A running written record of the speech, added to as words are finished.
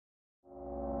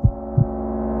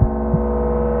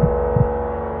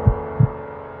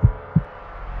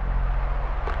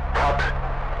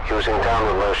using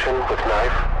downward motion with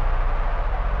knife.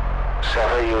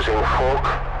 Sever using fork.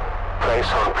 Place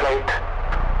on plate.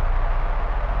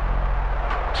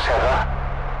 Sever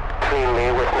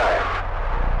cleanly with knife.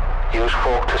 Use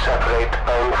fork to separate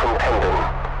bone from tendon.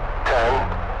 Turn.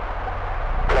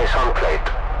 Place on plate.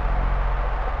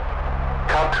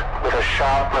 Cut with a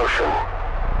sharp motion.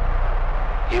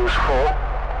 Use fork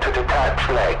to detach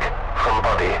leg from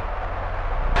body.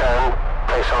 Turn.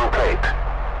 Place on plate.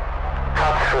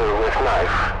 Cut through with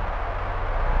knife.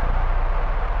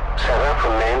 Sever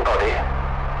from main body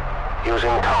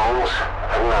using tongs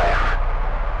and knife.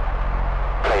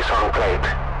 Place on plate.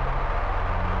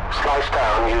 Slice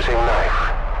down using knife.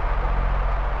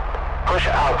 Push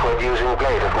outward using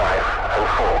blade of knife and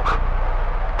fork.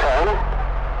 Turn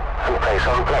and place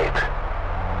on plate.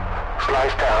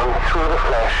 Slice down through the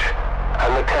flesh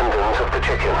and the tendons of the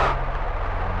chicken.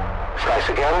 Slice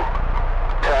again.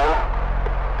 Turn.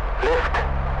 Lift.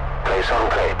 Place on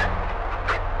plate.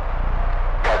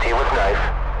 Cutty with knife.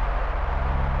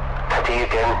 Cutty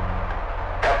again.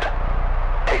 Cut.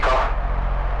 Take off.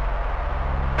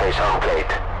 Place on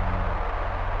plate.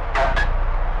 Cut.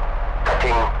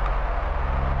 Cutting.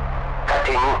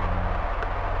 Cutting.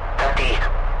 Cutty.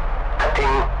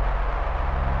 Cutting.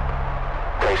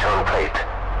 Place on plate.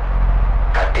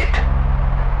 Cut it.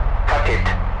 Cut it.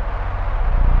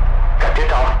 Cut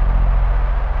it off.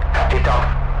 Cut it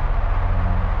off.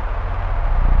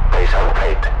 Place on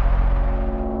plate.